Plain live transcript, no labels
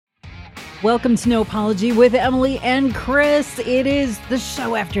Welcome to No Apology with Emily and Chris. It is the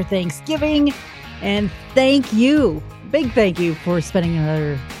show after Thanksgiving, and big thank you for spending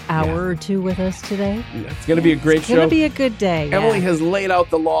another hour or two with us today. It's going to be a great show. It's going to be a good day. Emily has laid out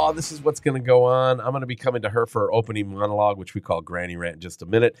the law. This is what's going to go on. I'm going to be coming to her for her opening monologue, which we call Granny Rant, in just a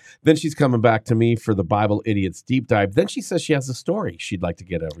minute. Then she's coming back to me for the Bible Idiots Deep Dive. Then she says she has a story she'd like to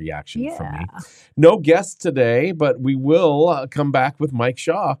get a reaction from me. No guest today, but we will come back with Mike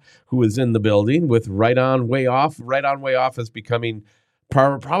Shaw, who is in the building with Right On Way Off. Right On Way Off is becoming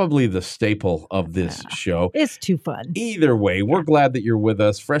probably the staple of this show. It's too fun. Either way, we're glad that you're with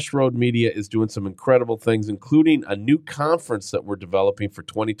us. Fresh Road Media is doing some incredible things, including a new conference that we're developing for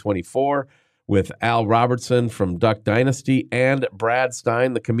 2024 with Al Robertson from Duck Dynasty and Brad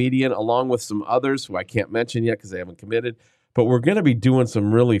Stein, the comedian, along with some others who I can't mention yet because they haven't committed. But we're going to be doing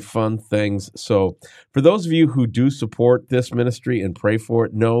some really fun things. So for those of you who do support this ministry and pray for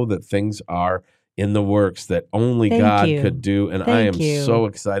it, know that things are in the works that only God could do. And I am so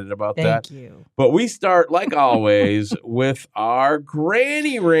excited about that. Thank you. But we start, like always, with our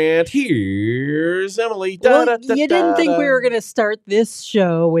Granny Rant. Here's Emily. You didn't think we were going to start this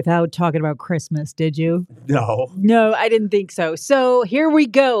show without talking about Christmas, did you? No, I didn't think so. So here we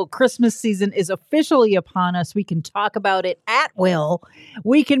go. Christmas season is officially upon us. We can talk about it at will.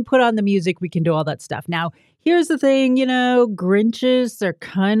 We can put on the music. We can do all that stuff. Now, here's the thing, Grinches, they're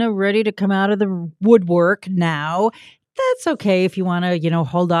kind of ready to come out of the woodwork now. That's okay if you want to,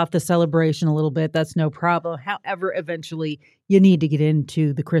 hold off the celebration a little bit. That's no problem. However, eventually you need to get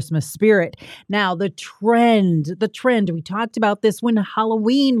into the Christmas spirit. Now, the trend, we talked about this when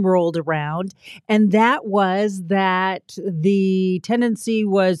Halloween rolled around, and that was that the tendency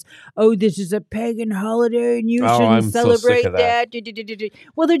was, this is a pagan holiday and you shouldn't celebrate that.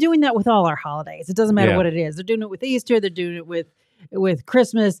 Well, they're doing that with all our holidays. It doesn't matter what it is. They're doing it with Easter. They're doing it with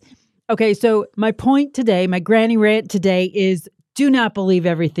Christmas. Okay, so my point today, my Granny Rant today is do not believe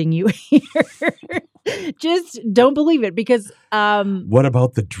everything you hear. Just don't believe it because... what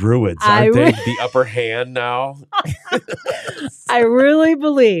about the Druids? Aren't they the upper hand now? I really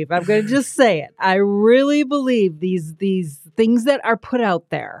believe, I'm going to just say it, I really believe these things that are put out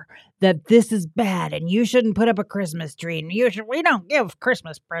there, that this is bad and you shouldn't put up a Christmas tree and we don't give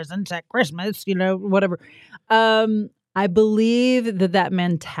Christmas presents at Christmas, whatever. I believe that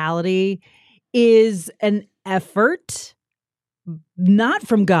mentality is an effort, not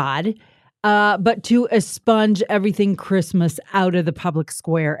from God, but to expunge everything Christmas out of the public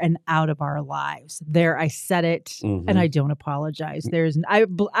square and out of our lives. There, I said it, and I don't apologize.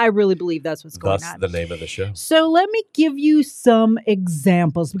 I really believe that's what's going on. That's the name of the show. So let me give you some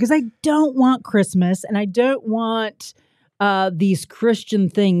examples, because I don't want Christmas, and I don't want these Christian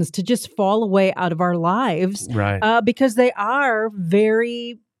things to just fall away out of our lives, right? Because they are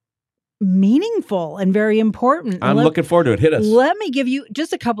very meaningful and very important. I'm looking forward to it. Hit us. Let me give you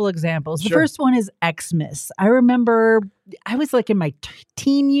just a couple examples. Sure. The first one is Xmas. I remember I was like in my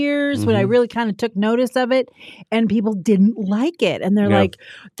teen years when I really kind of took notice of it, and people didn't like it. And they're like,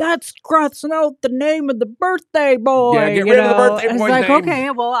 that's crossing out the name of the birthday boy. Yeah, get rid of the birthday boy's name.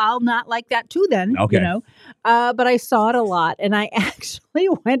 Okay, well, I'll not like that too then, But I saw it a lot, and I actually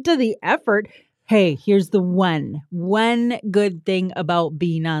went to the effort. Hey, here's the one good thing about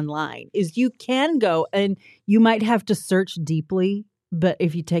being online is you can go, and you might have to search deeply, but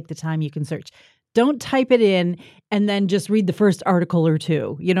if you take the time, you can search. Don't type it in and then just read the first article or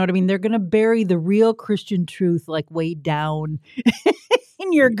two. You know what I mean? They're going to bury the real Christian truth like way down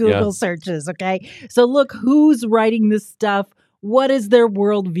in your Google searches, okay? So look who's writing this stuff. What is their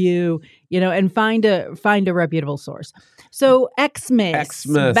worldview? And find a reputable source. So Xmas.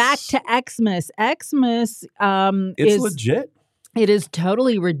 Back to Xmas. Xmas it's legit. It is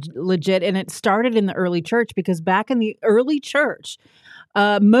totally legit, and it started in the early church because back in the early church,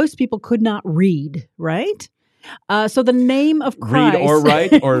 most people could not read, right? So the name of Christ... Read or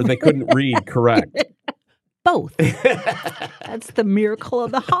write, or they couldn't read, correct? Both. That's the miracle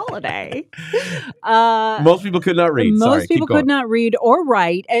of the holiday. Most people could not read. Most people could not read or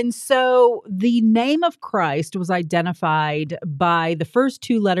write. And so the name of Christ was identified by the first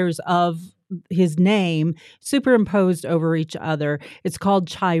two letters of his name superimposed over each other. It's called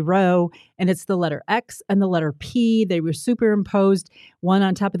Chi-Rho, and it's the letter X and the letter P. They were superimposed one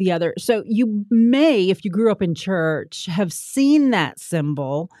on top of the other. So you may, if you grew up in church, have seen that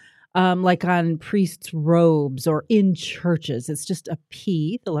symbol like on priests' robes or in churches. It's just a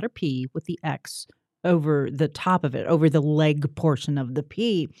P, the letter P, with the X over the top of it, over the leg portion of the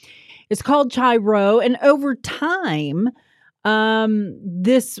P. It's called Chi-Rho, and over time,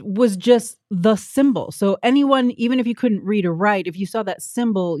 this was just the symbol. So anyone, even if you couldn't read or write, if you saw that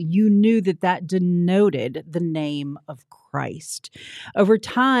symbol, you knew that denoted the name of Christ. Over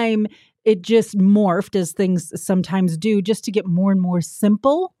time, it just morphed, as things sometimes do, just to get more and more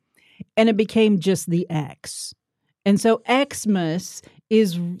simple. And it became just the X. And so Xmas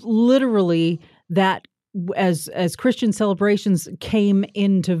is literally that. As Christian celebrations came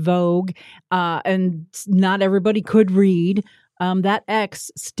into vogue, and not everybody could read, that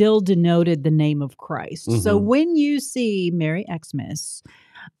X still denoted the name of Christ. Mm-hmm. So when you see Merry Xmas,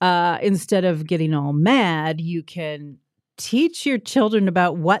 instead of getting all mad, you can teach your children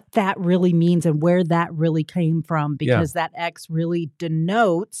about what that really means and where that really came from, because that X really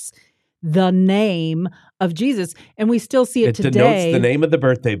denotes the name of Jesus. And we still see it today. It denotes the name of the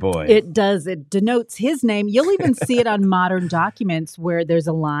birthday boy. It does. It denotes his name. You'll even see it on modern documents where there's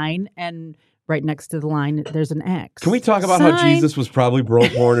a line, and right next to the line, there's an X. Can we talk about how Jesus was probably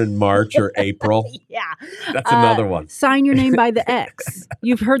born in March or April? Yeah. That's another one. Sign your name by the X.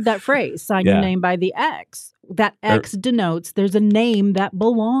 You've heard that phrase, sign your name by the X. That X denotes there's a name that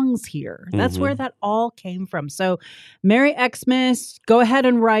belongs here. That's where that all came from. So, Merry Xmas. Go ahead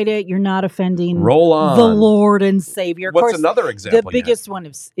and write it. You're not offending Roll on. the Lord and Savior. Of What's course, another example? The biggest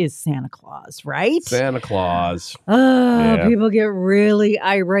one is Santa Claus, right? Santa Claus. People get really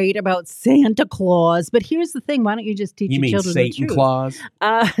irate about Santa Claus. But here's the thing. Why don't you just teach your children the truth? You mean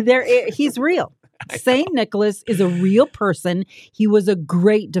Satan Claus? He's real. Saint Nicholas is a real person. He was a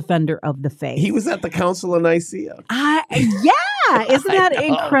great defender of the faith. He was at the Council of Nicaea. Isn't that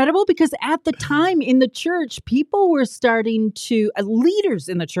incredible? Because at the time in the church, people were starting to, leaders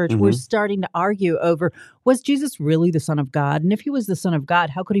in the church were starting to argue over, was Jesus really the Son of God? And if he was the Son of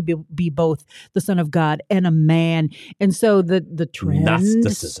God, how could he be both the Son of God and a man? And so the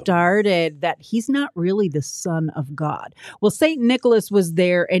trend started that he's not really the Son of God. Well, Saint Nicholas was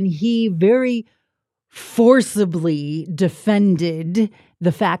there, and he very forcibly defended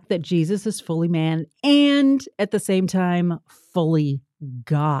the fact that Jesus is fully man and at the same time fully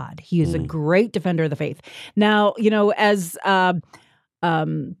God. He is a great defender of the faith. Now, as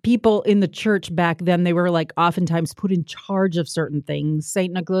people in the church back then, they were oftentimes put in charge of certain things.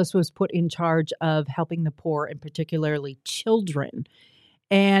 Saint Nicholas was put in charge of helping the poor, and particularly children.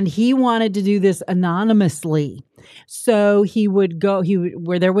 And he wanted to do this anonymously. So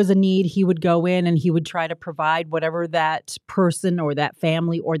where there was a need, he would go in and he would try to provide whatever that person or that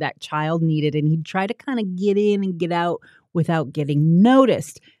family or that child needed. And he'd try to kind of get in and get out without getting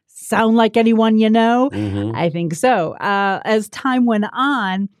noticed. Sound like anyone you know? Mm-hmm. I think so. As time went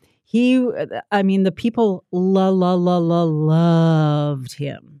on, the people loved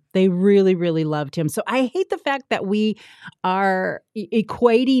him. They really, really loved him. So I hate the fact that we are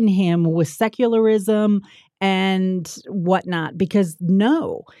equating him with secularism and whatnot, because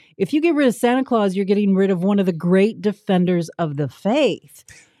no, if you get rid of Santa Claus, you're getting rid of one of the great defenders of the faith.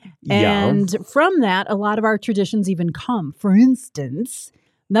 Yeah. And from that, a lot of our traditions even come. For instance,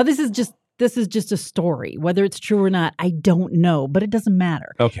 now this is just a story. Whether it's true or not, I don't know, but it doesn't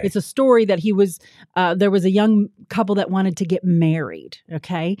matter. Okay. It's a story that there was a young couple that wanted to get married,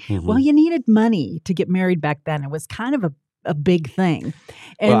 okay? Mm-hmm. Well, you needed money to get married back then. It was kind of a big thing.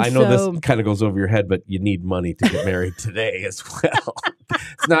 And I know this kind of goes over your head, but you need money to get married today as well.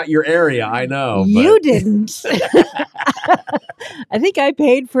 It's not your area, I know. You didn't. I think I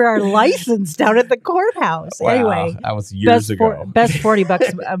paid for our license down at the courthouse. Wow, anyway, that was years ago. Best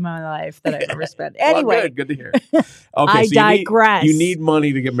 $40 of my life that I've ever spent. Anyway, well, good to hear. Okay, I digress. You need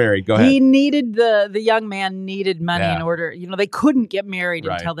money to get married. Go ahead. He needed the young man needed money in order. They couldn't get married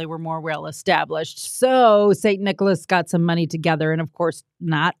until they were more well established. So Saint Nicholas got some money together, and of course,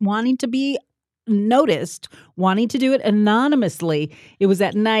 not wanting to be noticed, wanting to do it anonymously. It was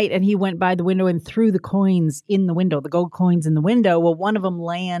at night, and he went by the window and threw the coins in the window, the gold coins in the window. Well, one of them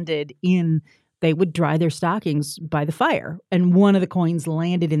landed in, they would dry their stockings by the fire, and one of the coins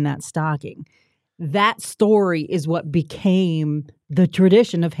landed in that stocking. That story is what became the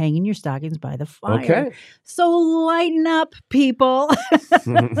tradition of hanging your stockings by the fire. Okay. So lighten up, people.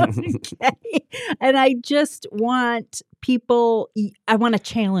 Okay. And I just want I want to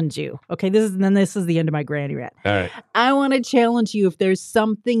challenge you. Okay. This is the end of my granny rant. All right. I want to challenge you if there's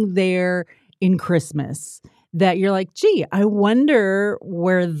something there in Christmas that you're like, gee, I wonder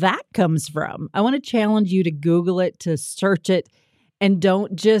where that comes from. I want to challenge you to Google it, to search it. And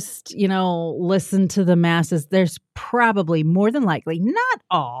don't just, listen to the masses. There's probably, more than likely, not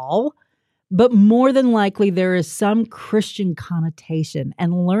all, but more than likely there is some Christian connotation.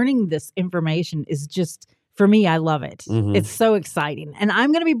 And learning this information is just, for me, I love it. Mm-hmm. It's so exciting. And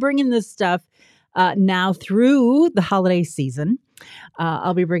I'm going to be bringing this stuff now through the holiday season.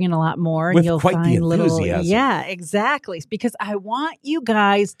 I'll be bringing a lot more, and With you'll quite the find little, enthusiasm. yeah, exactly. Because I want you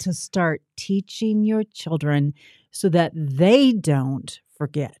guys to start teaching your children so that they don't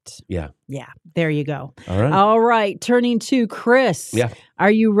forget. Yeah. Yeah. There you go. All right. All right. Turning to Chris. Yeah.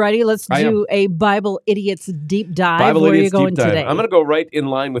 Are you ready? Let's do a Bible Idiots deep dive. Bible Where Idiots are you going deep dive. today? I'm going to go right in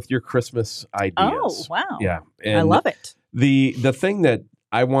line with your Christmas ideas. Oh, wow. Yeah. I love it. The thing that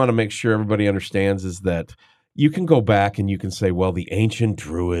I want to make sure everybody understands is that you can go back and you can say, well, the ancient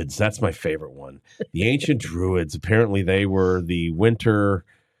Druids, that's my favorite one. The ancient Druids, apparently they were the winter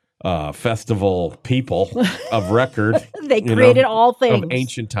festival people of record. They created all things. Of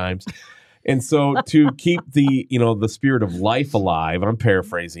ancient times. And so to keep the spirit of life alive, I'm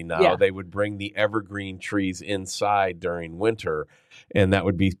paraphrasing now, they would bring the evergreen trees inside during winter, and that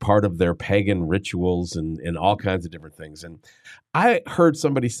would be part of their pagan rituals and all kinds of different things. And I heard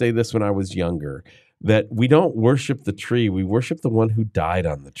somebody say this when I was younger, that we don't worship the tree, we worship the one who died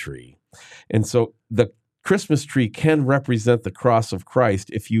on the tree. And so the Christmas tree can represent the cross of Christ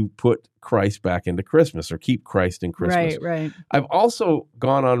if you put Christ back into Christmas or keep Christ in Christmas. Right. I've also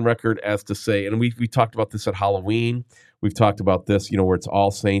gone on record as to say, and we talked about this at Halloween, we've talked about this, where it's All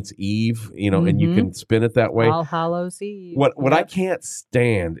Saints Eve, and you can spin it that way. All Hallows Eve. What I can't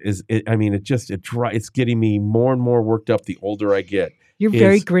stand is, it's getting me more and more worked up the older I get. You're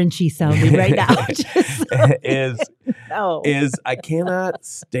very Grinchy sounding right now. Is I cannot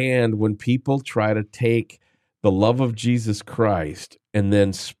stand when people try to take the love of Jesus Christ and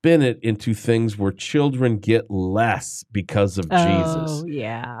then spin it into things where children get less because of Jesus. Oh,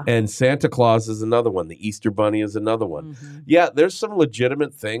 yeah. And Santa Claus is another one. The Easter Bunny is another one. Mm-hmm. Yeah, there's some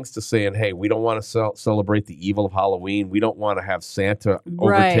legitimate things to saying, hey, we don't want to celebrate the evil of Halloween. We don't want to have Santa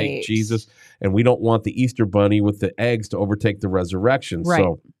overtake Jesus. And we don't want the Easter Bunny with the eggs to overtake the resurrection. Right.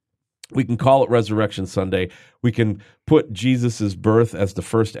 So we can call it Resurrection Sunday. We can put Jesus' birth as the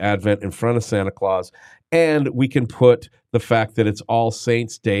first Advent in front of Santa Claus. And we can put the fact that it's All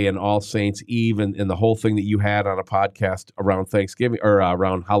Saints Day and All Saints Eve and the whole thing that you had on a podcast around Thanksgiving or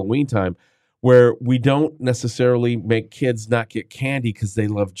around Halloween time, where we don't necessarily make kids not get candy because they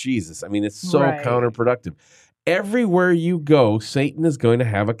love Jesus. I mean, it's so counterproductive. Everywhere you go, Satan is going to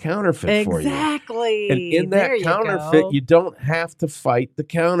have a counterfeit for you. Exactly. And in that counterfeit, you don't have to fight the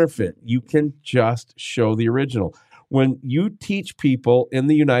counterfeit. You can just show the original. When you teach people in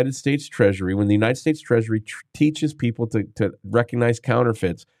the United States Treasury, when the United States Treasury teaches people to recognize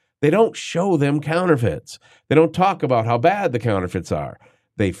counterfeits, they don't show them counterfeits. They don't talk about how bad the counterfeits are.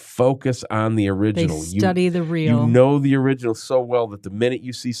 They focus on the original. They study the real. You know the original so well that the minute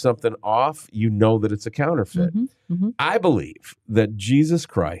you see something off, you know that it's a counterfeit. Mm-hmm, mm-hmm. I believe that Jesus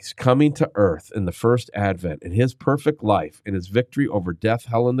Christ coming to earth in the first advent and his perfect life and his victory over death,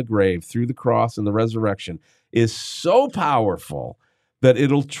 hell, and the grave through the cross and the resurrection is so powerful that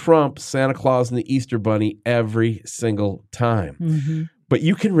it'll trump Santa Claus and the Easter Bunny every single time. Mm-hmm. But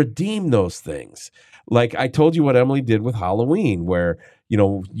you can redeem those things. Like I told you what Emily did with Halloween, where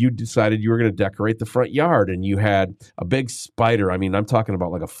you decided you were going to decorate the front yard and you had a big spider. I mean, I'm talking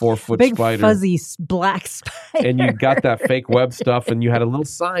about like a 4-foot big spider. Big fuzzy black spider. And you got that fake web stuff and you had a little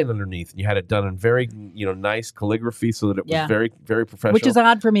sign underneath and you had it done in very, nice calligraphy so that it was very, very professional. Which is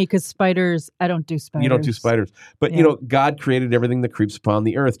odd for me because spiders, I don't do spiders. You don't do spiders. But, God created everything that creeps upon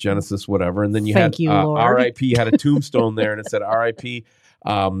the earth, Genesis, whatever. And then you had R.I.P. had a tombstone there and it said R.I.P.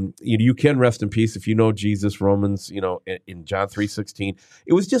 You can rest in peace if you know Jesus, Romans, in John 3:16.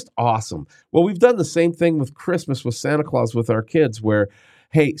 It was just awesome. Well, we've done the same thing with Christmas with Santa Claus with our kids where,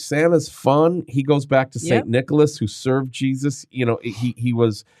 hey, Santa's fun. He goes back to St. Nicholas who served Jesus.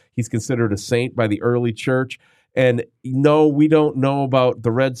 He's considered a saint by the early church. And no, we don't know about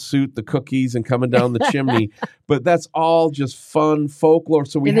the red suit, the cookies, and coming down the chimney, but that's all just fun folklore.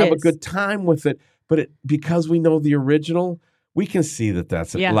 So we have a good time with it. But because we know the original, we can see that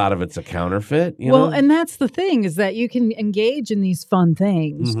that's a lot of it's a counterfeit. You know? And that's the thing is that you can engage in these fun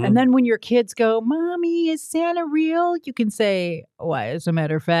things. Mm-hmm. And then when your kids go, Mommy, is Santa real? You can say, why, as a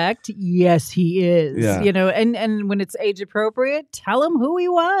matter of fact, yes, he is. Yeah. And when it's age appropriate, tell him who he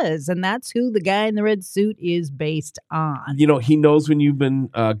was. And that's who the guy in the red suit is based on. He knows when you've been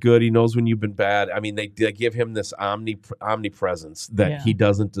good. He knows when you've been bad. I mean, they give him this omnipresence that he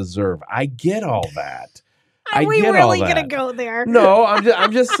doesn't deserve. I get all that. Are we really going to go there? No,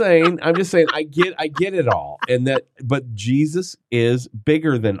 I'm just saying. I get it all, but Jesus is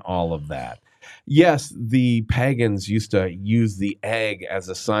bigger than all of that. Yes, the pagans used to use the egg as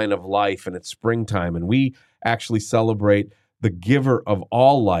a sign of life, and it's springtime, and we actually celebrate the giver of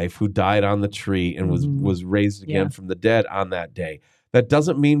all life who died on the tree and was raised again from the dead on that day. That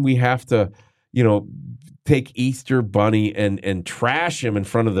doesn't mean we have to, take Easter Bunny and trash him in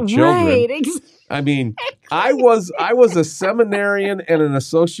front of the children. Right. I mean, I was a seminarian and an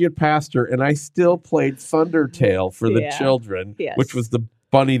associate pastor, and I still played Thundertail for the children, which was the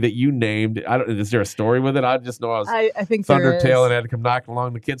bunny that you named. Is there a story with it? I just know I think Thundertail and I had to come knocking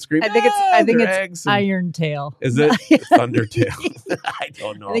along. The kids scream. I think it's Iron Tail. Is it Thundertail? I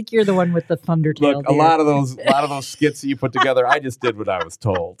don't know. I think you're the one with the Thundertail. Look, a lot of those skits that you put together, I just did what I was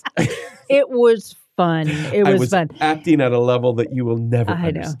told. It was fun. It was fun. Acting at a level that you will never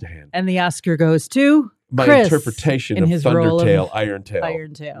understand. And the Oscar goes to my Chris interpretation of Thundertail, Iron Tail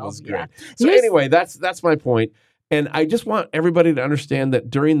was great. Yeah. So anyway, that's my point. And I just want everybody to understand that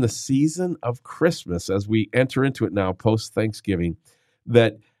during the season of Christmas, as we enter into it now, post-Thanksgiving,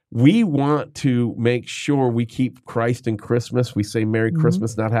 that we want to make sure we keep Christ in Christmas. We say Merry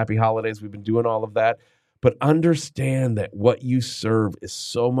Christmas, not Happy Holidays. We've been doing all of that. But understand that what you serve is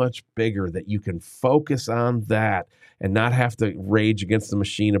so much bigger that you can focus on that and not have to rage against the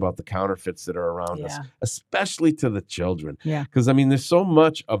machine about the counterfeits that are around us, especially to the children. Yeah. Because, I mean, there's so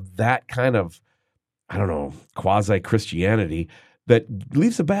much of that kind of, I don't know, quasi-Christianity that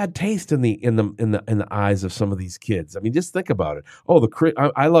leaves a bad taste in the eyes of some of these kids. I mean, just think about it. Oh,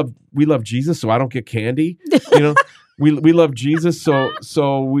 we love Jesus, so I don't get candy. We love Jesus,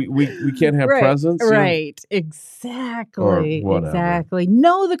 so we can't have presents. Right. Exactly. Exactly.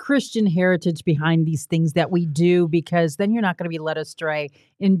 Know the Christian heritage behind these things that we do, because then you're not going to be led astray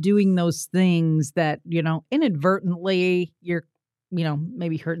in doing those things that, inadvertently you're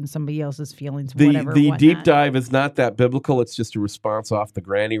maybe hurting somebody else's feelings. The deep dive is not that biblical. It's just a response off the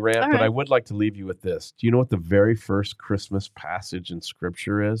granny rant. All but right. I would like to leave you with this. Do you know what the very first Christmas passage in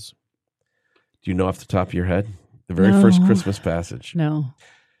Scripture is? Do you know off the top of your head? The very first Christmas passage. No.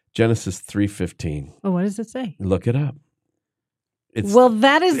 Genesis 3:15. Oh, what does it say? Look it up.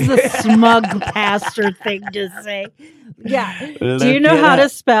 That is the smug pastor thing to say. Yeah. Do you know how to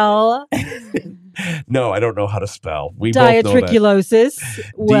spell? No, I don't know how to spell. We diatriculosis.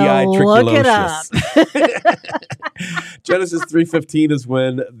 Both know that. Well, look it up. Genesis 3:15 is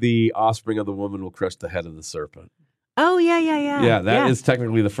when the offspring of the woman will crush the head of the serpent. Oh, yeah. Yeah, that is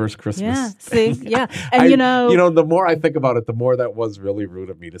technically the first Christmas. Yeah, see, yeah. And the more I think about it, the more that was really rude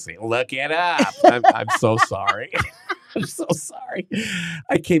of me to say, look it up. I'm so sorry. I'm so sorry.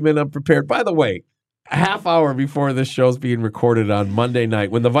 I came in unprepared. By the way, a half hour before this show's being recorded on Monday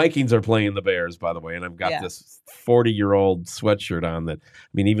night, when the Vikings are playing the Bears, by the way, and I've got this 40-year-old sweatshirt on that, I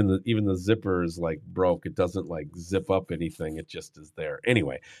mean, even the zipper is like broke. It doesn't like zip up anything. It just is there.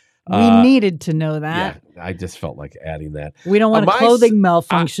 Anyway. We needed to know that. Yeah, I just felt like adding that. We don't want a clothing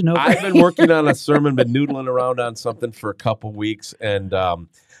malfunction over I've been working on a sermon, been noodling around on something for a couple weeks, and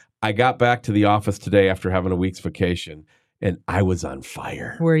I got back to the office today after having a week's vacation, and I was on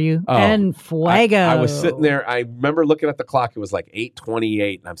fire. Were you? En fuego. I was sitting there. I remember looking at the clock. It was like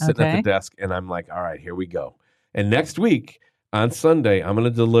 8:28, and I'm sitting at the desk, and I'm like, all right, here we go. And next week, on Sunday, I'm going to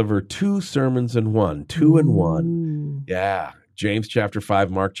deliver 2 sermons in one, 2 in 1. Yeah. James chapter 5,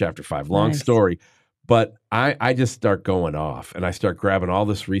 Mark chapter 5. Long story. But I just start going off, and I start grabbing all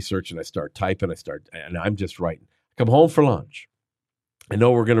this research, and I start typing. And I'm just writing. Come home for lunch. I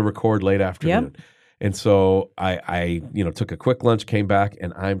know we're going to record late afternoon. Yep. And so I took a quick lunch, came back,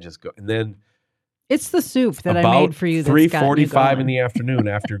 and I'm just going. And then it's the soup that I made for you. 3:45 in the afternoon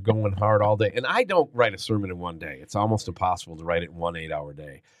after going hard all day. And I don't write a sermon in one day. It's almost impossible to write it in 1 8-hour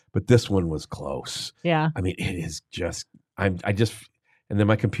day. But this one was close. Yeah. I mean, it is just. And then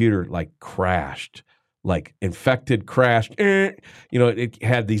my computer crashed, infected, crashed. It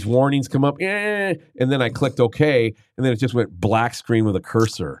had these warnings come up, and then I clicked OK, and then it just went black screen with a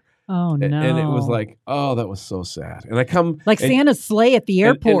cursor. Oh no! And it was like, oh, that was so sad. And I come Santa's sleigh at the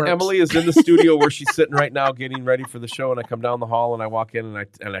airport. And Emily is in the studio where she's sitting right now, getting ready for the show. And I come down the hall and I walk in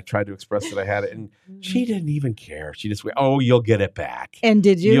and I tried to express that I had it, and she didn't even care. She just went, "Oh, you'll get it back." And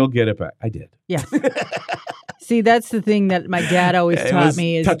did you? You'll get it back. I did. Yeah. See, that's the thing that my dad always taught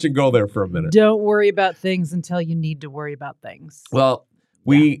me is touch and go there for a minute. Don't worry about things until you need to worry about things. Well,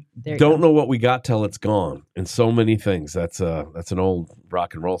 we don't know what we got till it's gone, and so many things. That's an old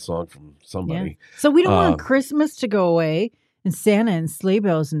rock and roll song from somebody. Yeah. So we don't want Christmas to go away, and Santa and sleigh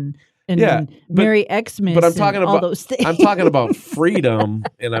bells and Merry Xmas. But I'm talking all about those things. I'm talking about freedom,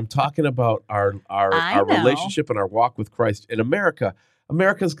 and I'm talking about our relationship and our walk with Christ in America.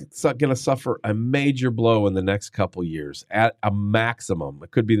 America's going to suffer a major blow in the next couple years at a maximum.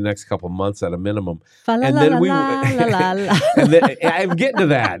 It could be the next couple months at a minimum. And then I'm getting to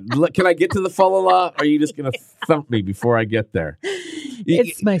that. Can I get to the fa-la-la? Or are you just going to thump me before I get there?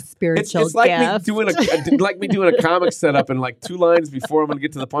 It's my spiritual It's like gift. me doing a comic setup, and like 2 lines before I'm going to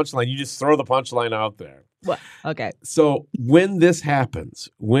get to the punchline, you just throw the punchline out there. What? Okay. So when this happens,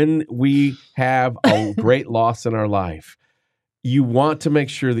 when we have a great loss in our life, you want to make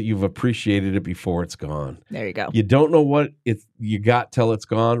sure that you've appreciated it before it's gone. There you go. You don't know what you got till it's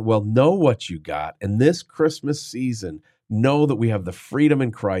gone. Well, know what you got. And this Christmas season, know that we have the freedom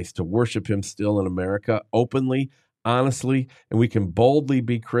in Christ to worship him still in America openly, honestly, and we can boldly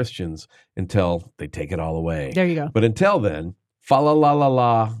be Christians until they take it all away. There you go. But until then, fa la la la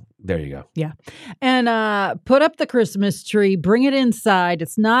la. There you go. Yeah. And put up the Christmas tree, bring it inside.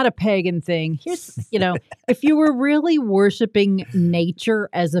 It's not a pagan thing. Here's, if you were really worshiping nature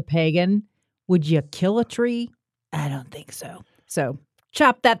as a pagan, would you kill a tree? I don't think so. So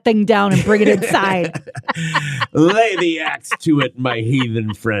chop that thing down and bring it inside. Lay the axe to it, my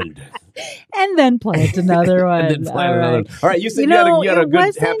heathen friend. And then plant another one. And then plant another one. All right, you said you had a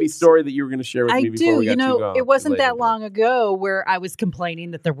good, happy story that you were going to share with me before we got too long. It wasn't that long ago where I was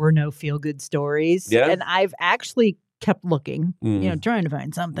complaining that there were no feel-good stories. Yeah? And I've actually kept looking, trying to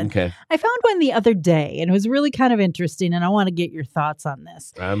find something. Okay. I found one the other day, and it was really kind of interesting, and I want to get your thoughts on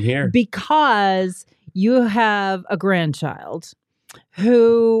this. I'm here. Because you have a grandchild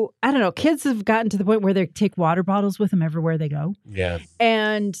who, I don't know, kids have gotten to the point where they take water bottles with them everywhere they go. Yeah.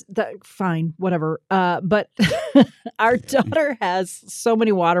 And fine, whatever. But our daughter has so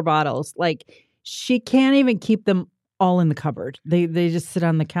many water bottles. Like, she can't even keep them all in the cupboard. They just sit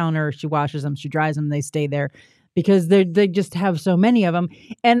on the counter. She washes them. She dries them. They stay there because they just have so many of them.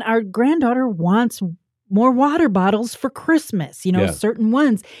 And our granddaughter wants more water bottles for Christmas, certain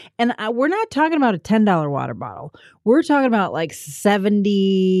ones. And we're not talking about a $10 water bottle. We're talking about like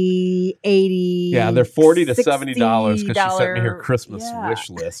 $70, $80. Yeah, they're $40 to $70 because she sent me her Christmas wish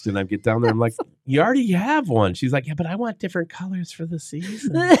list. And I get down there, I'm like, you already have one. She's like, yeah, but I want different colors for the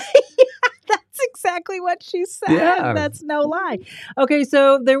season. That's exactly what she said. Yeah. That's no lie. Okay,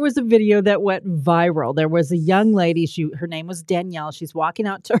 so there was a video that went viral. There was a young lady. Her name was Danielle. She's walking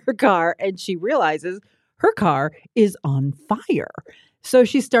out to her car and she realizes her car is on fire. So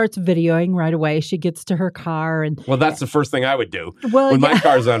she starts videoing right away. She gets to her car and well, that's the first thing I would do when my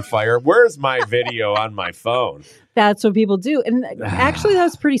car's on fire. Where's my video on my phone? That's what people do. And actually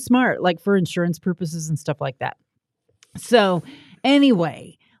that's pretty smart, like for insurance purposes and stuff like that. So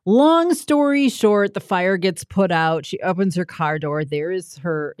anyway, long story short, the fire gets put out. She opens her car door. There is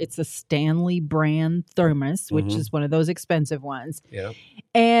it's a Stanley brand thermos, which is one of those expensive ones. Yeah.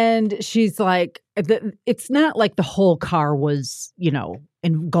 And she's like, it's not like the whole car was,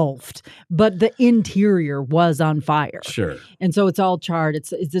 engulfed, but the interior was on fire. Sure. And so it's all charred.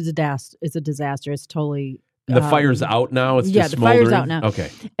 It's a disaster. It's totally. The fire's out now. It's just the fire's smoldering? out now. Okay.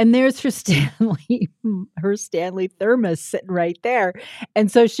 And there's her Stanley thermos sitting right there.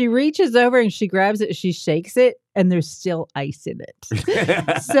 And so she reaches over and she grabs it, she shakes it, and there's still ice in it.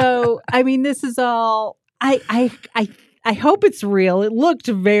 So, I mean, this is all I hope it's real. It looked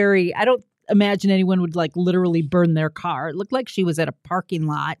I don't imagine anyone would like literally burn their car. It looked like she was at a parking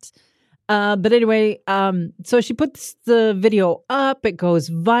lot. But anyway, so she puts the video up, it goes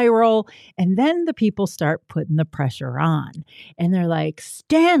viral, and then the people start putting the pressure on. And they're like,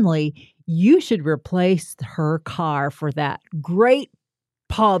 Stanley, you should replace her car for that great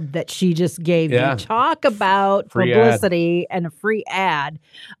pub that she just gave you. Talk about free publicity and a free ad.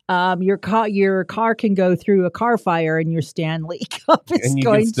 Your car can go through a car fire and your Stanley cup is and you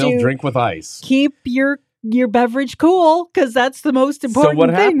going can still to drink with ice. Keep your beverage cool, because that's the most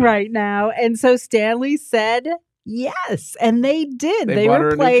important thing right now. And so Stanley said yes, and they did. They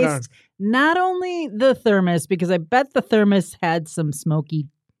replaced not only the thermos, because I bet the thermos had some smoky,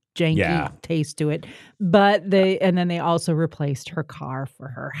 janky taste to it, but then they also replaced her car for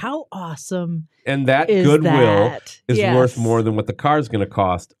her. How awesome! And that goodwill is worth more than what the car is going to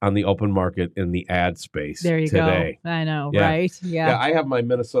cost on the open market in the ad space. There you today. Go. I know, right? Yeah. I have my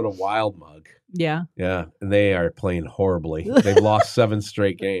Minnesota Wild mug. Yeah. Yeah. And they are playing horribly. They've lost 7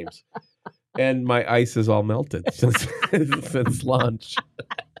 straight games. And my ice is all melted since lunch.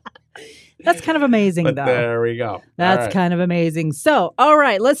 That's kind of amazing, though. There we go. That's kind of amazing. So, all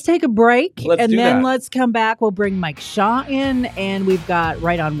right, let's take a break. Let's come back. We'll bring Mike Shaw in, and we've got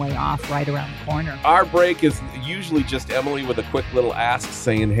Right On Way Off right around the corner. Our break is usually just Emily with a quick little ask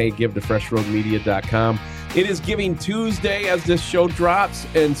saying, hey, give to freshroadmedia.com. It is Giving Tuesday as this show drops,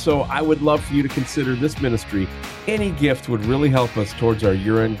 and so I would love for you to consider this ministry. Any gift would really help us towards our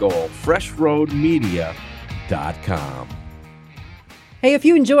year-end goal. freshroadmedia.com. Hey, if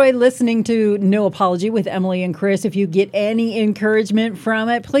you enjoy listening to No Apology with Emily and Chris, if you get any encouragement from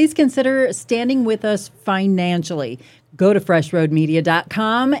it, please consider standing with us financially. Go to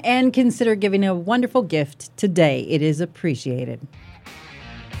freshroadmedia.com and consider giving a wonderful gift today. It is appreciated.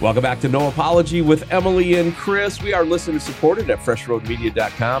 Welcome back to No Apology with Emily and Chris. We are listener supported at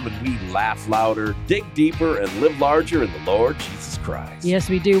freshroadmedia.com, and we laugh louder, dig deeper, and live larger in the Lord Jesus Christ. Yes,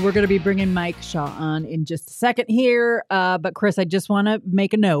 we do. We're going to be bringing Mike Shaw on in just a second here. But Chris, I just want to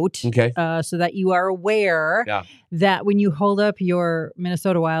make a note so that you are aware that when you hold up your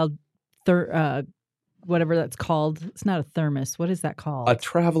Minnesota Wild whatever that's called. It's not a thermos. What is that called? A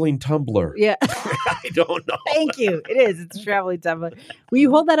traveling tumbler. Yeah. I don't know. Thank you. It is. It's a traveling tumbler. When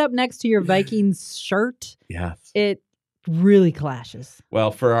you hold that up next to your Vikings shirt, it really clashes. Well,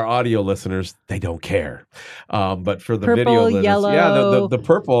 for our audio listeners, they don't care. But for the purple, video listeners, yellow, the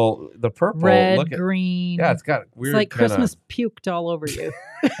purple, red, look at, green. Yeah, it's got weird. It's like Christmas puked all over you.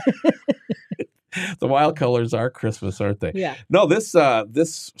 The wild colors are Christmas, aren't they? Yeah. No, this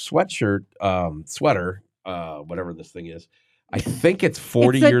sweatshirt, sweater, whatever this thing is, I think it's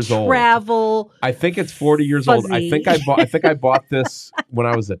 40 years old. Travel. I think it's 40 years old. I think I bought this when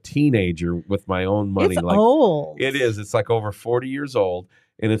I was a teenager with my own money. It's old. It is. It's like over 40 years old,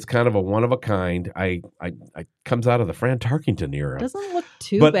 and it's kind of a one of a kind. I comes out of the Fran Tarkington era. Doesn't look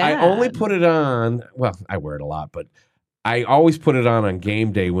too bad. But I only put it on. Well, I wear it a lot, but I always put it on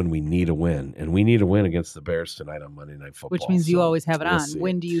game day when we need a win, and we need a win against the Bears tonight on Monday Night Football. Which means you always have it on.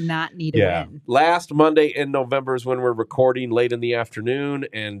 When do you not need a win? Last Monday in November is when we're recording late in the afternoon,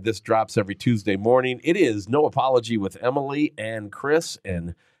 and this drops every Tuesday morning. It is No Apology with Emily and Chris,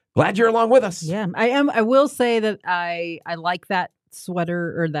 and glad you're along with us. Yeah, I am. I will say that I like that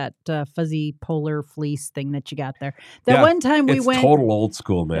sweater or that fuzzy polar fleece thing that you got there. One time we went total old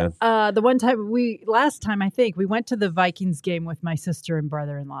school, man. The one time last time I think we went to the Vikings game with my sister and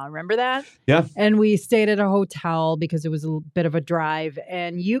brother-in-law. Remember that? Yeah. And we stayed at a hotel because it was a bit of a drive,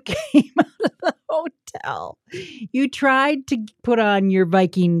 and you came out of the hotel. You tried to put on your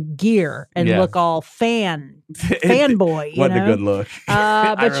Viking gear and look all fanboy. Wasn't a good look.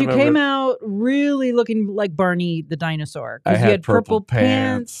 But you came out really looking like Barney the dinosaur. I Because you had purple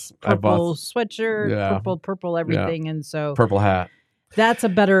pants, purple sweatshirt, purple everything. And so purple hat. That's a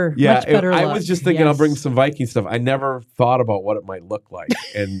much better look. I was just thinking I'll bring some Viking stuff. I never thought about what it might look like.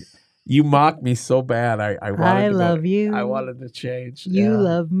 And you mocked me so bad. I love you. I wanted to change. You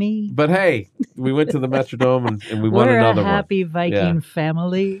love me. But hey, we went to the Metrodome and we won another one. We're a happy Viking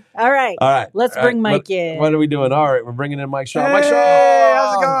family. All right. Let's bring Mike in. What are we doing? All right, we're bringing in Mike Shaw. Mike Shaw. Hey,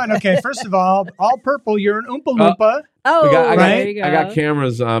 how's it going? Okay, first of all purple. You're an Oompa Loompa. There you go. I got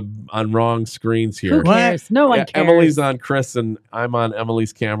cameras on wrong screens here. Who cares? No one cares. Emily's on Chris, and I'm on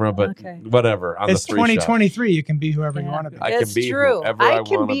Emily's camera, but whatever. It's 2023. You can be whoever you want to be. I can be whoever I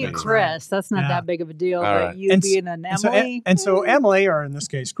can be Chris. That's not that big of a deal. But you being an Emily. So Emily, or in this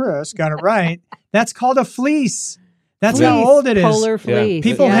case Chris, got it right. That's called a fleece. That's how old it is. Polar fleece.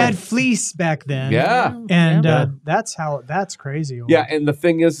 People had fleece back then. Yeah. And that's crazy old. Yeah, and the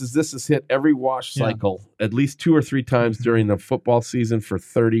thing is this has hit every wash cycle at least 2 or 3 times during the football season for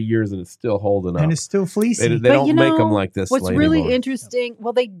 30 years, and it's still holding up. And it's still fleecy. They don't make them like this What's really interesting,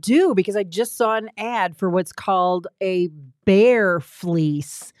 well, they do, because I just saw an ad for what's called a bear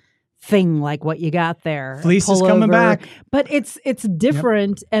fleece thing, like what you got there. Fleece is coming back. But it's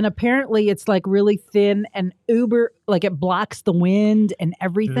different, and apparently it's like really thin and like it blocks the wind and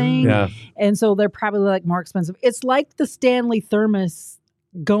everything. Yeah. And so they're probably like more expensive. It's like the Stanley thermos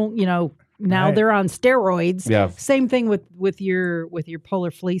now they're on steroids. Yeah. Same thing with your polar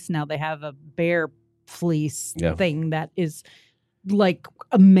fleece. Now they have a bear fleece thing that is like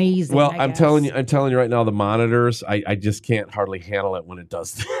amazing. Well, I'm telling you right now, the monitors, I just can't hardly handle it when it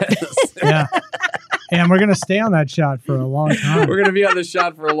does this. Yeah. And we're going to stay on that shot for a long time. We're going to be on the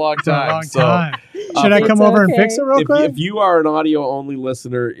shot for a long time. Should I come over and fix it real quick? If you are an audio-only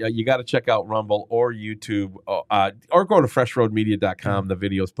listener, you got to check out Rumble or YouTube, or go to freshroadmedia.com. The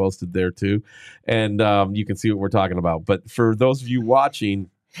video's posted there, too. And you can see what we're talking about. But for those of you watching,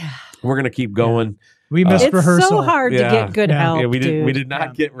 we're going to keep going. We missed rehearsal. It's so hard to get good help. Yeah, we did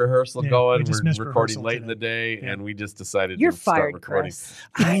not get rehearsal going. We're recording late in the day, and we just decided to start recording. Chris.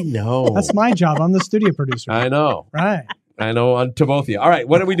 I know. That's my job. I'm the studio producer. I know. Right. I know. To both of you. All right.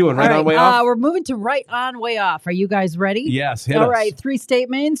 What are we doing? Right on, way off? We're moving to right on, way off. Are you guys ready? Yes. Hit us. All right. 3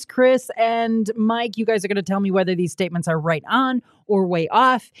 statements. Chris and Mike, you guys are going to tell me whether these statements are right on or way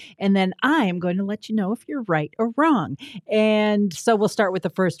off. And then I am going to let you know if you're right or wrong. And so we'll start with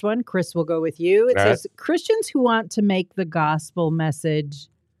the first one. Chris, will go with you. It says, Christians who want to make the gospel message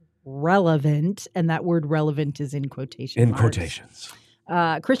relevant, and that word relevant is in quotation marks. Quotations.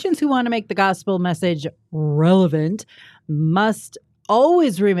 Christians who want to make the gospel message relevant must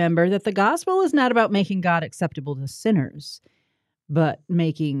always remember that the gospel is not about making God acceptable to sinners, but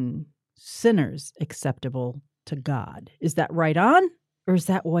making sinners acceptable to God. Is that right on, or is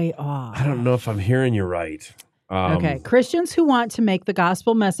that way off? I don't know if I'm hearing you right. Okay. Christians who want to make the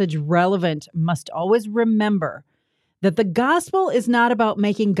gospel message relevant must always remember that the gospel is not about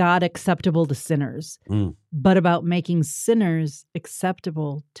making God acceptable to sinners, but about making sinners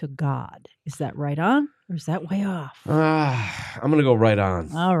acceptable to God. Is that right on, or is that way off? I'm going to go right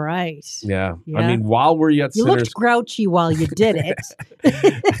on. All right. Yeah. I mean, while we're yet you sinners... looked grouchy while you did it.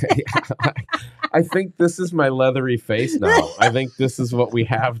 I think this is my leathery face now. I think this is what we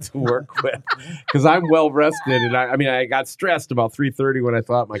have to work with, because I'm well rested. And I got stressed about 3:30 when I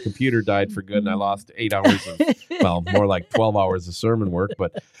thought my computer died for good, and I lost 8 hours of, more like 12 hours of sermon work.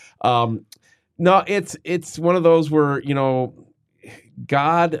 But no, it's one of those where,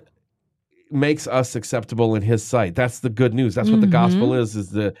 God makes us acceptable in his sight. That's the good news. That's what the gospel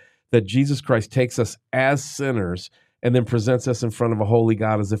is that Jesus Christ takes us as sinners and then presents us in front of a holy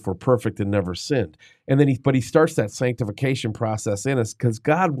God as if we're perfect and never sinned. And then he starts that sanctification process in us, because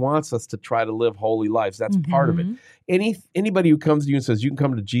God wants us to try to live holy lives. That's part of it. Anybody who comes to you and says you can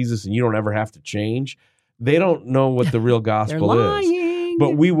come to Jesus and you don't ever have to change, they don't know what the real gospel is.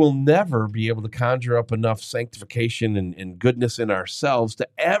 But we will never be able to conjure up enough sanctification and goodness in ourselves to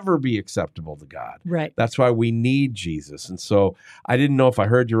ever be acceptable to God. Right. That's why we need Jesus. And so I didn't know if I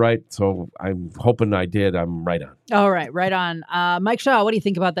heard you right, so I'm hoping I did. I'm right on. All right, right on. Mike Shaw, what do you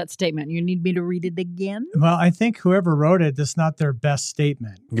think about that statement? You need me to read it again? Well, I think whoever wrote it, that's not their best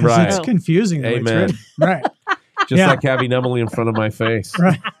statement. Right. It's confusing the way it's written. Right. Just like having Emily in front of my face.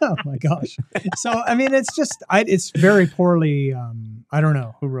 Right. Oh, my gosh. So, it's just, it's very poorly, I don't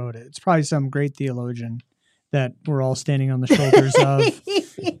know who wrote it. It's probably some great theologian that we're all standing on the shoulders of.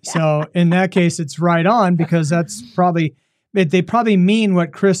 So, in that case, it's right on, because that's probably, they probably mean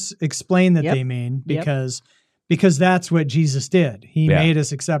what Chris explained that they mean, because that's what Jesus did. He made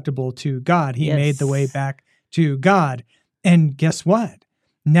us acceptable to God. He made the way back to God. And guess what?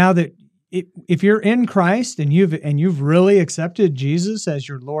 Now that if you're in Christ and you've really accepted Jesus as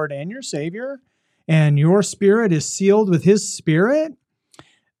your Lord and your Savior, and your spirit is sealed with his spirit,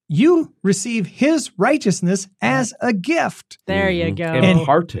 you receive his righteousness as a gift. There you go.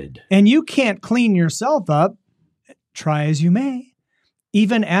 Imparted. And you can't clean yourself up, try as you may.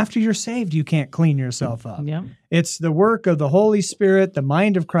 Even after you're saved, you can't clean yourself up. Yep. It's the work of the Holy Spirit, the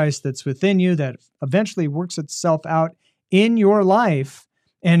mind of Christ that's within you, that eventually works itself out in your life.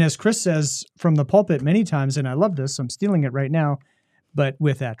 And as Chris says from the pulpit many times, and I love this, I'm stealing it right now, but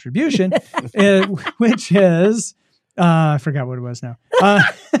with attribution, which is, I forgot what it was now.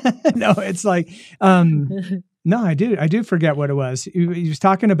 No, it's like, no, I do forget what it was. He was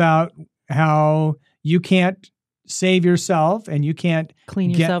talking about how you can't save yourself and you can't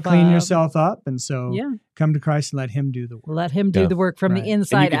clean yourself up. And so come to Christ and let him do the work. Let him do the work from the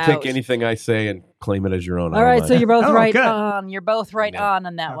inside out. And you can take anything I say and claim it as your own. All right, so you're both right on. You're both right on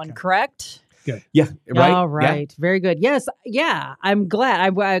that one, correct? Good. Yeah. Right. All right. Yeah. Very good. Yes. Yeah. I'm glad.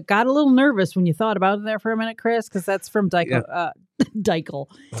 I got a little nervous when you thought about it there for a minute, Chris, because that's from Deichel.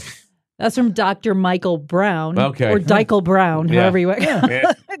 That's from Dr. Michael Brown. Okay. Or Deichel Brown, however you want.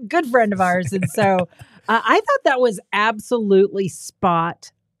 Good friend of ours. And so I thought that was absolutely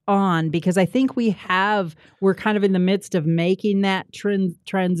spot on, because I think we're kind of in the midst of making that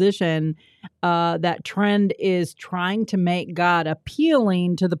transition. That trend is trying to make God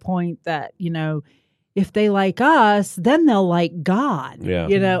appealing to the point that, if they like us, then they'll like God. Yeah.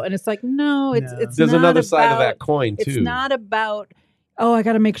 And it's like, no, it's there's not another side of that coin too. It's not about, I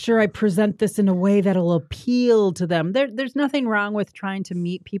got to make sure I present this in a way that'll appeal to them. There's nothing wrong with trying to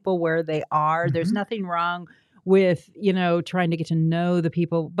meet people where they are. Mm-hmm. There's nothing wrong with, trying to get to know the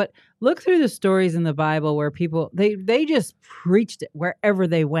people. But look through the stories in the Bible where people, they just preached it wherever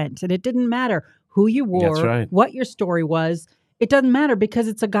they went. And it didn't matter who you were, what your story was. It doesn't matter, because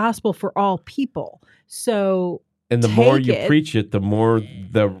it's a gospel for all people. So, and the more you preach it, the more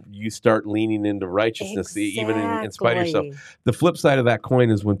you start leaning into righteousness, even in spite of yourself. The flip side of that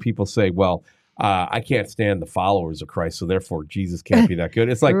coin is when people say, well, I can't stand the followers of Christ, so therefore Jesus can't be that good.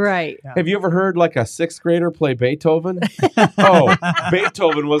 It's like, have you ever heard like a sixth grader play Beethoven?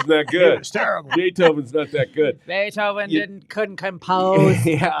 Beethoven wasn't that good. It was terrible. Beethoven's not that good. Beethoven couldn't compose.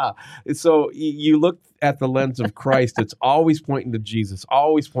 Yeah. So you look at the lens of Christ, it's always pointing to Jesus,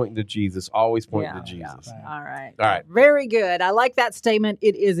 always pointing to Jesus, always pointing to Jesus. Yeah. All right. Very good. I like that statement.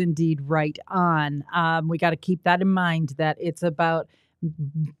 It is indeed right on. We got to keep that in mind, that it's about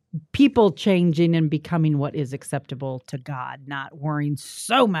people changing and becoming what is acceptable to God, not worrying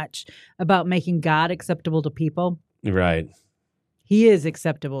so much about making God acceptable to people. Right. He is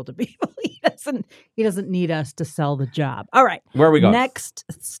acceptable to people. He doesn't need us to sell the job. All right. Where are we going? Next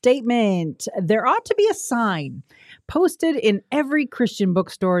statement. There ought to be a sign posted in every Christian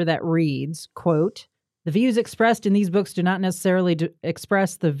bookstore that reads, quote, "The views expressed in these books do not necessarily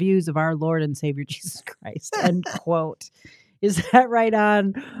express the views of our Lord and Savior Jesus Christ," end quote. Is that right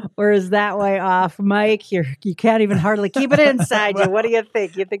on, or is that way off? Mike, you can't even hardly keep it inside you. What do you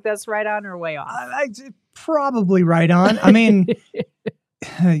think? You think that's right on or way off? Probably right on. I mean,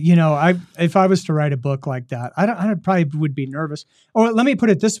 if I was to write a book like that, I probably would be nervous. Or let me put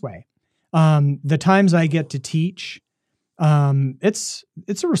it this way. The times I get to teach, it's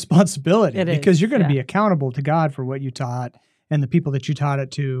a responsibility because you're going to be accountable to God for what you taught and the people that you taught it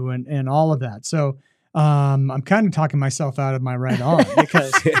to and all of that. So I'm kind of talking myself out of my right arm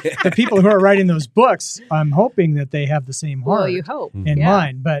because the people who are writing those books, I'm hoping that they have the same heart you hope. in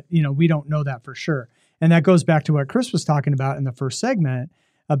mind, but we don't know that for sure. And that goes back to what Chris was talking about in the first segment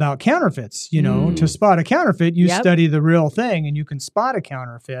about counterfeits. To spot a counterfeit, you study the real thing and you can spot a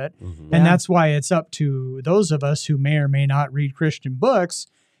counterfeit. Mm-hmm. And that's why it's up to those of us who may or may not read Christian books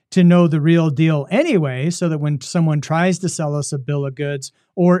to know the real deal anyway, so that when someone tries to sell us a bill of goods,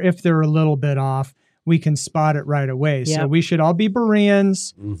 or if they're a little bit off, we can spot it right away. Yep. So we should all be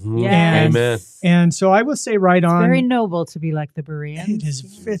Bereans. Mm-hmm. Yes. Amen. And so I would say right on. It's very noble to be like the Bereans. It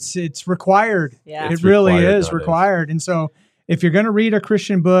is. It's required. Yeah. It really is required. And so if you're going to read a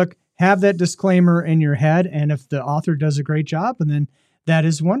Christian book, have that disclaimer in your head. And if the author does a great job, and then that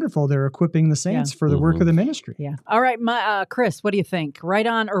is wonderful. They're equipping the saints for the work of the ministry. Yeah. All right, Chris, what do you think? Right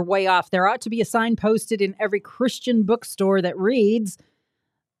on or way off? There ought to be a sign posted in every Christian bookstore that reads,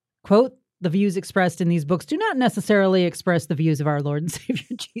 quote, "The views expressed in these books do not necessarily express the views of our Lord and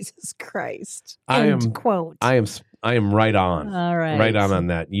Savior Jesus Christ." End quote. I am right on. All right. Right on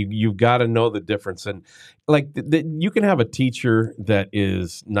that. You've got to know the difference. And like you can have a teacher that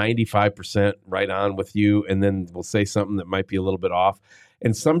is 95% right on with you, and then will say something that might be a little bit off.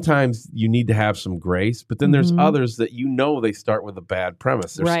 And sometimes you need to have some grace, but then there's others that they start with a bad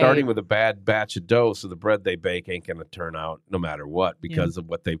premise. They're starting with a bad batch of dough, so the bread they bake ain't going to turn out no matter what because of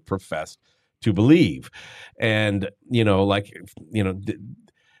what they professed to believe. And,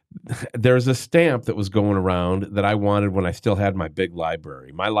 there's a stamp that was going around that I wanted when I still had my big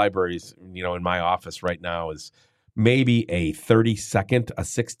library. My library's, in my office right now is maybe a 32nd, a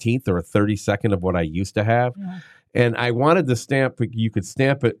 16th or a 32nd of what I used to have. Yeah. And I wanted the stamp, you could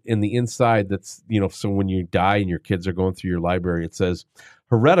stamp it in the inside that's, so when you die and your kids are going through your library, it says,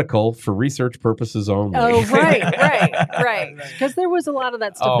 "Heretical for research purposes only." Oh, right. Because there was a lot of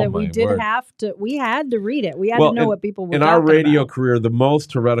that stuff that we had to read it. We had to know what people were talking about. In our radio career, the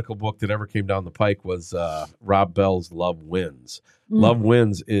most heretical book that ever came down the pike was Rob Bell's Love Wins. Love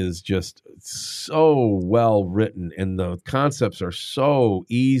Wins is just so well written, and the concepts are so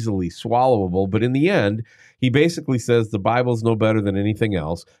easily swallowable. But in the end, he basically says the Bible's no better than anything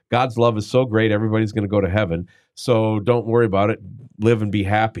else. God's love is so great, everybody's going to go to heaven. So don't worry about it. Live and be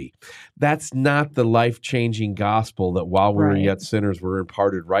happy. That's not the life-changing gospel that while we were yet sinners, we're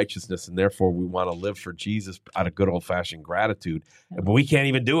imparted righteousness, and therefore we want to live for Jesus out of good old-fashioned gratitude. But we can't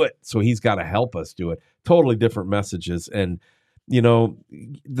even do it, so he's got to help us do it. Totally different messages. And,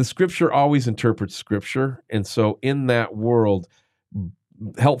 the Scripture always interprets Scripture. And so in that world,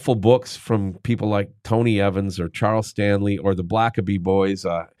 helpful books from people like Tony Evans or Charles Stanley or the Blackaby Boys,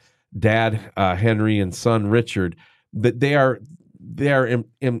 Dad Henry and son Richard, that they are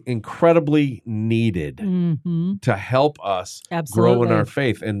incredibly needed to help us grow in our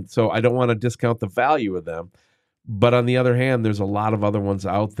faith. And so I don't want to discount the value of them. But on the other hand, there's a lot of other ones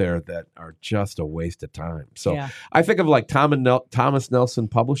out there that are just a waste of time. So I think of like Thomas Nelson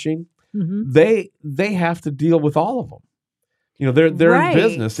Publishing. Mm-hmm. They have to deal with all of them. They're in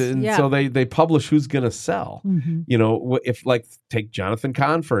business, and so they publish who's going to sell. Mm-hmm. If take Jonathan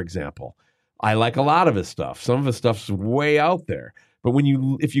Cahn, for example. I like a lot of his stuff. Some of his stuff's way out there. But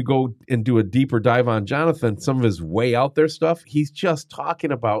if you go and do a deeper dive on Jonathan, some of his way out there stuff, he's just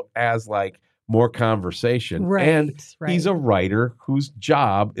talking about as more conversation. Right, and he's a writer whose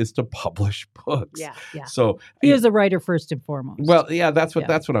job is to publish books. Yeah. So he is a writer first and foremost. Well, that's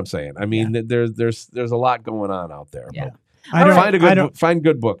what I'm saying. I mean, there's a lot going on out there. Yeah. But find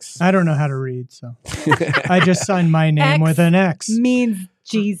good books. I don't know how to read, so I just signed my name with an X. Means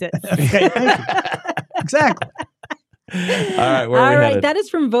Jesus. Okay, thank you. Exactly. All right, where are we headed? That is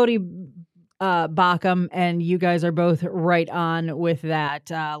from Bachem, and you guys are both right on with that.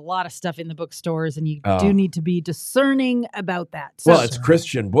 A lot of stuff in the bookstores, and you do need to be discerning about that. So, well, it's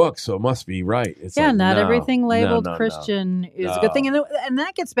Christian books, so it must be right. It's not everything labeled Christian is a good thing. And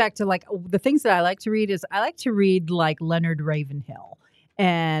that gets back to like the things that I like to read is I like to read like Leonard Ravenhill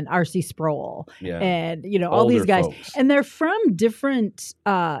and R.C. Sproul and, all these guys. Folks. And they're from different,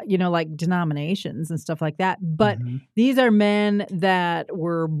 like denominations and stuff like that. But these are men that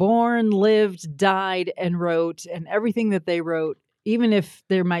were born, lived, died, and wrote. And everything that they wrote, even if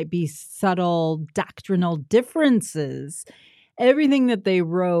there might be subtle doctrinal differences, everything that they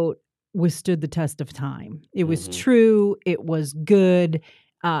wrote withstood the test of time. It was true. It was good.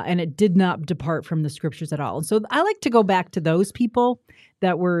 And it did not depart from the scriptures at all. And so I like to go back to those people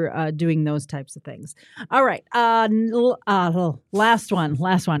that were doing those types of things. All right. Last one.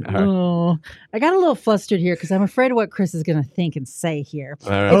 Oh, I got a little flustered here because I'm afraid of what Chris is going to think and say here. All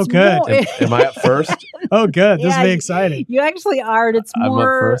right. Oh, good. Am I up first? Oh, good. This will be exciting. You actually are. It's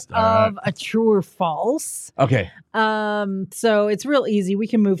more of a true or false. Okay. So it's real easy. We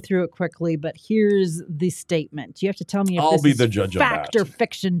can move through it quickly, but here's the statement. You have to tell me if I'll this be is the judge fact of that. or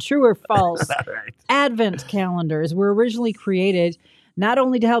fiction, true or false. Right. Advent calendars were originally created not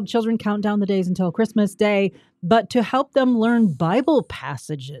only to help children count down the days until Christmas Day, but to help them learn Bible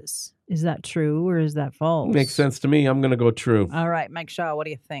passages. Is that true or is that false? Makes sense to me. I'm going to go true. All right, Mike Shaw, what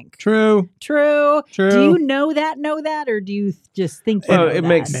do you think? True. Do you know that, or do you just think you know it that?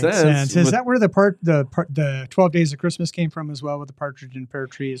 makes sense. Is that where the 12 Days of Christmas came from as well, with the partridge in pear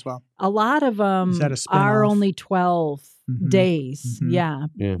tree as well? A lot of them are only 12 days. Yeah.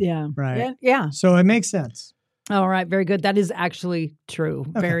 Right. Yeah. So it makes sense. All right. Very good. That is actually true.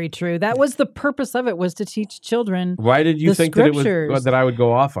 Okay. Very true. That was the purpose of it, was to teach children. Why did you think that I would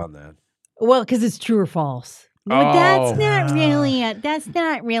go off on that? Well, because it's true or false. Well, that's not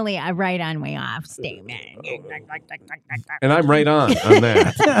really a right on way off statement. And I'm right on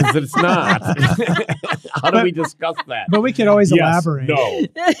that. Because it's not. How do we discuss that? But we could always elaborate. No.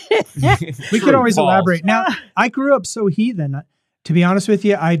 We could always elaborate. Now, I grew up so heathen. To be honest with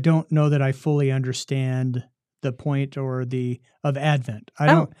you, I don't know that I fully understand the point of Advent.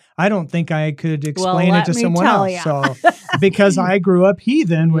 I don't think I could explain it to someone else. So because I grew up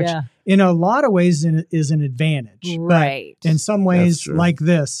heathen, which in a lot of ways is an advantage. Right. But in some ways like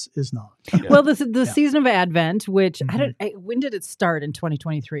this is not. Yeah. Well, the season of Advent, which when did it start in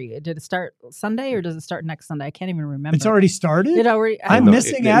 2023? Did it start Sunday or does it start next Sunday? I can't even remember. It's already started? I'm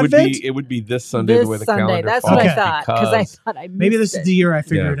missing Advent? It would be this Sunday the way the calendar That's falls. what I thought. Because I thought I missed maybe this is the year I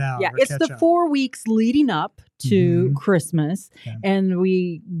figured it out. Yeah, it's the 4 weeks leading up to Christmas, and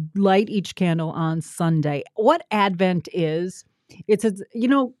we light each candle on Sunday. What Advent is, it's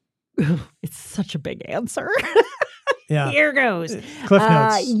such a big answer. Yeah. Here goes. Cliff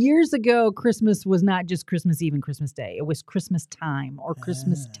notes. Years ago, Christmas was not just Christmas Eve and Christmas Day. It was Christmas time or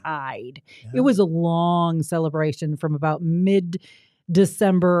Christmas tide. Yeah. It was a long celebration from about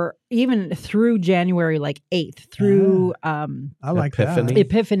mid-December, even through January 8th, through I like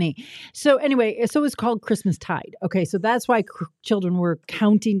Epiphany. So anyway, it was called Christmas tide. Okay, so that's why children were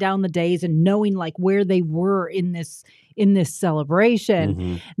counting down the days and knowing where they were in this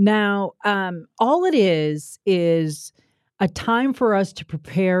celebration. Now, all it is a time for us to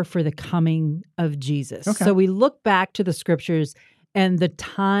prepare for the coming of Jesus. Okay. So we look back to the scriptures and the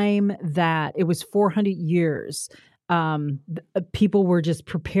time that it was 400 years. People were just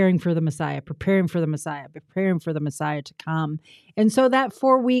preparing for the Messiah to come. And so that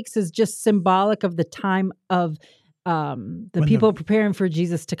 4 weeks is just symbolic of the time of people preparing for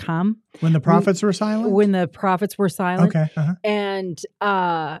Jesus to come. When the prophets were silent? When the prophets were silent. Okay. And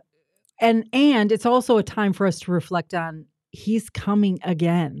it's also a time for us to reflect on he's coming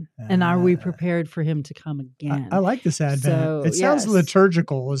again. And are we prepared for him to come again? I like this Advent. So, it sounds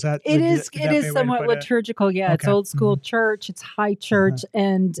liturgical. Is that? It is somewhat liturgical. Yeah. Okay. It's old school church. It's high church.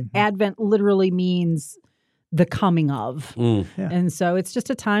 And Advent literally means the coming of. Yeah. And so it's just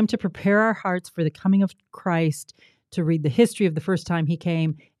a time to prepare our hearts for the coming of Christ, to read the history of the first time he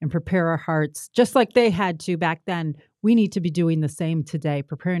came and prepare our hearts just like they had to back then. We need to be doing the same today,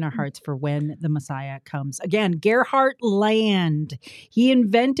 preparing our hearts for when the Messiah comes. Again, Gerhard Land. He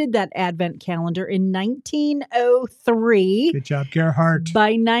invented that Advent calendar in 1903. Good job, Gerhard.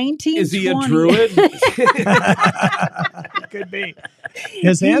 By 1920. Is he a druid? could be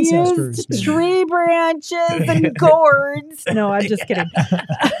his ancestors. Tree branches and gourds. No, I'm just kidding.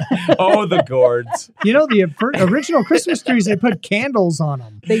 Oh, the gourds. You know, the original Christmas trees, they put candles on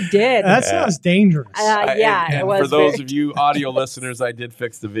them. They did. That sounds dangerous. Yeah, it was. For those of you audio listeners, I did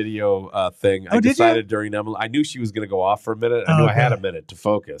fix the video thing. I decided during Emily, I knew she was going to go off for a minute. I knew I had a minute to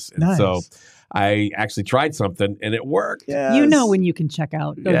focus. And so I actually tried something and it worked. Yes. You know when you can check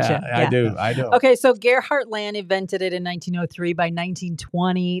out, don't you? I do. I know. Okay, so Gerhard Land invented it in 1903. By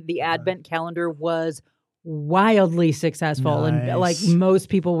 1920, the Advent calendar was wildly successful, and like most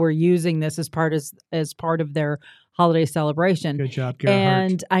people were using this as part of their holiday celebration. Good job, Gerhard.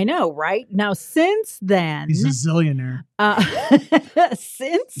 And I know, right? Now, since then, he's a zillionaire.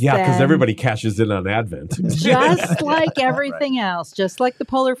 Because everybody cashes in on Advent. Just like everything else, just like the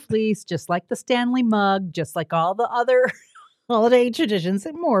polar fleece, just like the Stanley mug, just like all the other holiday traditions,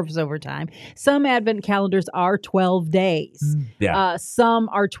 it morphs over time. Some Advent calendars are 12 days. Some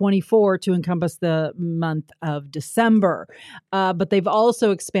are 24 to encompass the month of December. But they've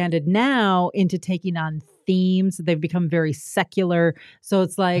also expanded now into taking on themes. They've become very secular. So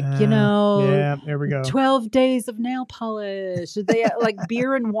it's like, there we go. 12 days of nail polish. They like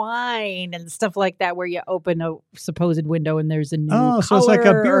beer and wine and stuff like that, where you open a supposed window and there's a new color. So it's like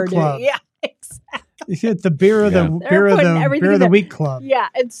a beer club. Yeah, exactly. You get the beer of the week club. Yeah.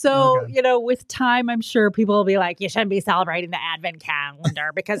 And so, with time, I'm sure people will be like, you shouldn't be celebrating the Advent calendar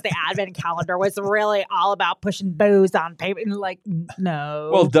because the Advent calendar was really all about pushing booze on paper. And like,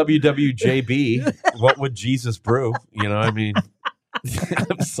 no. Well, WWJB, what would Jesus brew? I mean,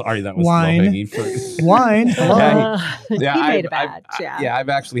 I'm sorry, that was wine. Wine. He made a batch. I've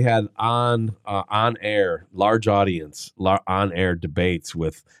actually had on air, large audience, on air debates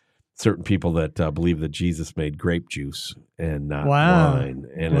with certain people that believe that Jesus made grape juice and not wine,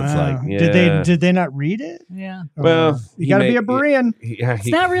 and it's like, did they not read it? Yeah. Well, you got to be a Berean. It's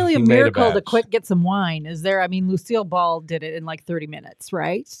not really a miracle to quick get some wine, is there? I mean, Lucille Ball did it in like 30 minutes,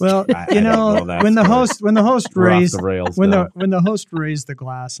 right? Well, when the host raised the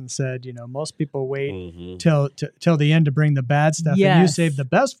glass and said, most people wait till the end to bring the bad stuff, and you save the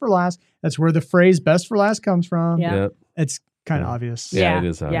best for last. That's where the phrase "best for last" comes from. Yeah. It's kind of obvious. Yeah, it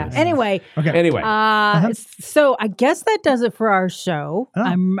is obvious. Yeah. Anyway. So I guess that does it for our show.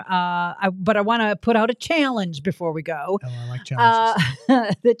 But I want to put out a challenge before we go. Oh, I like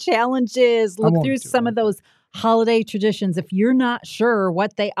challenges. The challenge is look through some of those holiday traditions. If you're not sure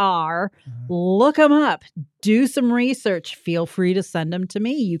what they are, look them up. Do some research. Feel free to send them to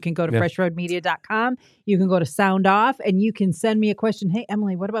me. You can go to freshroadmedia.com. You can go to Sound Off, and you can send me a question. Hey,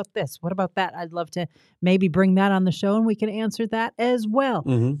 Emily, what about this? What about that? I'd love to maybe bring that on the show, and we can answer that as well.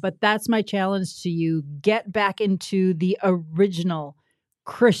 But that's my challenge to you. Get back into the original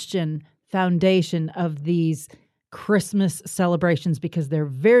Christian foundation of these Christmas celebrations, because they're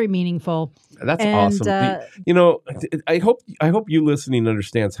very meaningful. That's awesome. I hope you listening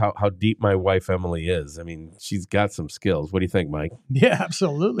understands how deep my wife Emily is. I mean, she's got some skills. What do you think, Mike? Yeah,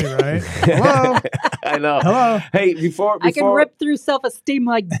 absolutely right. Hello. I know. Hello. Hey, before I can rip through self-esteem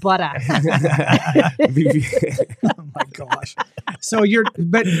like butter. Oh my gosh. So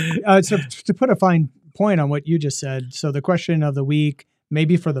to put a fine point on what you just said. So the question of the week,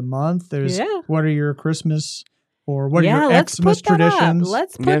 maybe for the month, there's what are your Christmas or what are your Xmas traditions?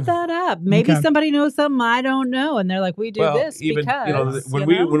 Let's put that up. Maybe somebody knows something I don't know, and they're like, "We do this because."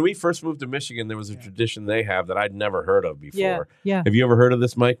 When we first moved to Michigan, there was a tradition they have that I'd never heard of before. Yeah. Have you ever heard of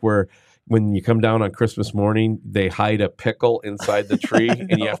this, Mike? Where when you come down on Christmas morning, they hide a pickle inside the tree,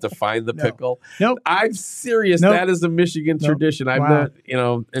 and you have to find the pickle. Nope. I'm serious. That is a Michigan tradition. I'm not.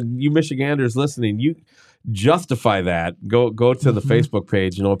 And you Michiganders listening, you justify that. Go to the Facebook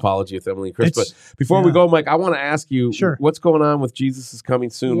page, No Apology with Emily and Chris. But before we go, Mike, I want to ask you, what's going on with Jesus is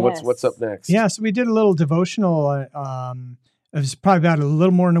Coming Soon? Yes. What's up next? Yeah, so we did a little devotional. It was probably about a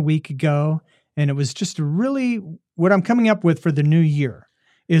little more than a week ago, and it was just what I'm coming up with for the new year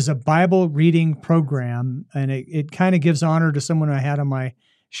is a Bible reading program, and it kind of gives honor to someone I had on my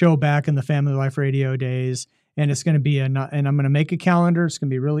show back in the Family Life Radio days. And it's going to be and I'm going to make a calendar. It's going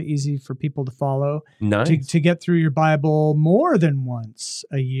to be really easy for people to follow. Nice. To get through your Bible more than once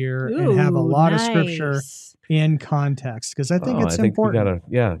a year and have a lot of scripture in context, because I think it's important.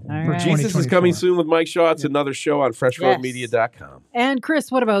 Jesus is Coming Soon with Mike Shaw. It's another show on freshroadmedia.com. And Chris,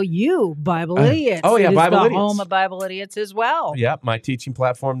 what about you, Bible Idiots? Bible Idiots. Home of Bible Idiots as well. Yeah, my teaching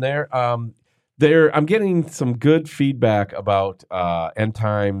platform there. I'm getting some good feedback about End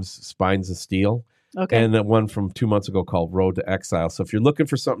Times Spines of Steel. Okay. And one from 2 months ago called Road to Exile. So if you're looking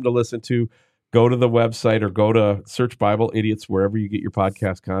for something to listen to, go to the website or go to search Bible Idiots wherever you get your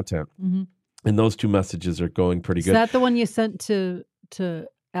podcast content. And those 2 messages are going pretty Is good. that the one you sent to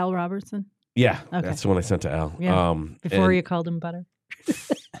Al Robertson? Yeah, Okay. that's the one I sent to Al. Yeah. Before you called him butter.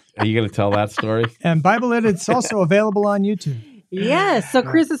 Are you going to tell that story? And Bible Lit, it's also available on YouTube. Yes. So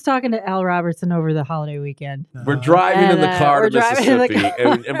Chris is talking to Al Robertson over the holiday weekend. We're driving in the car to Mississippi. car.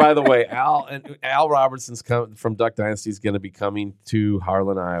 And by the way, Al Robertson's from Duck Dynasty is going to be coming to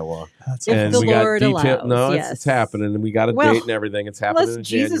Harlan, Iowa. That's If and the we got Lord allows, No, yes. it's happening. And we got a date and everything. It's happening Unless in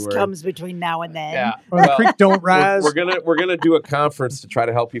Jesus January. comes between now and then. Yeah. Or the creek don't rise. We're gonna do a conference to try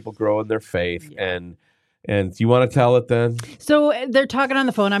to help people grow in their faith. And you want to tell it then? So they're talking on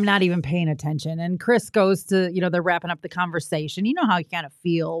the phone. I'm not even paying attention. And Chris goes to, they're wrapping up the conversation. You know how you kind of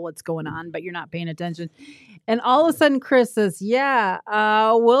feel what's going on, but you're not paying attention. And all of a sudden, Chris says,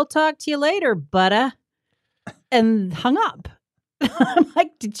 we'll talk to you later, butta. And hung up. I'm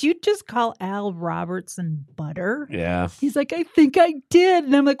like, did you just call Al Robertson butter? Yeah. He's like, I think I did.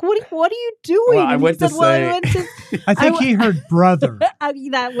 And I'm like, what are you doing? Well, I and went he to said, say... I think he heard brother.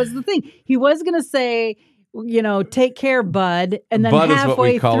 That was the thing. He was going to say, take care, bud. And then Bud is what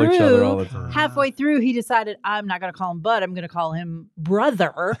we call each other all the time. Halfway through, he decided, I'm not going to call him bud. I'm going to call him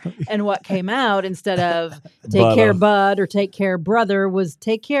brother. And what came out instead of take care, bud, or take care, brother, was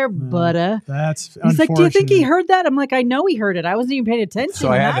take care, budda. That's He's like, do you think he heard that? I'm like, I know he heard it. I wasn't even paying attention.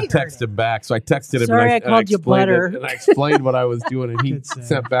 So I had to text him back. So I texted him. Sorry, and I called you butter. And I explained what I was doing. And he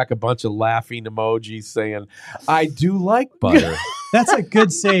sent back a bunch of laughing emojis saying, I do like butter. That's a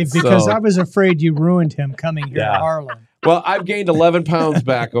good save because I was afraid you ruined him coming here to Harlan. Well, I've gained 11 pounds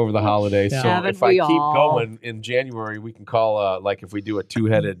back over the holidays. Yeah. So Haven't if I we keep all? going in January, we can call, like if we do a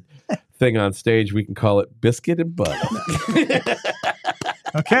 2-headed thing on stage, we can call it biscuit and butter.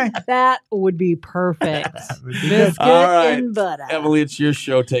 Okay. That would be perfect. Would be good. Biscuit All right. and butter. Emily, it's your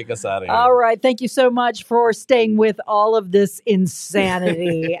show. Take us out of here. All right. Thank you so much for staying with all of this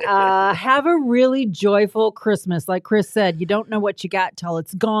insanity. Have a really joyful Christmas. Like Chris said, you don't know what you got till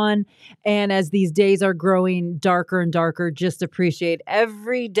it's gone. And as these days are growing darker and darker, just appreciate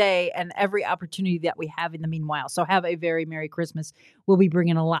every day and every opportunity that we have in the meanwhile. So have a very Merry Christmas. We'll be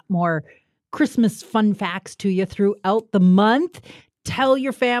bringing a lot more Christmas fun facts to you throughout the month. Tell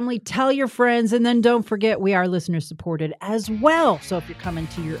your family, tell your friends, and then don't forget we are listener supported as well. So if you're coming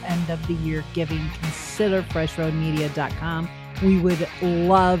to your end of the year giving, consider freshroadmedia.com. We would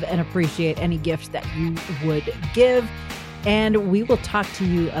love and appreciate any gifts that you would give. And we will talk to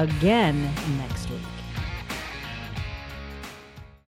you again next week.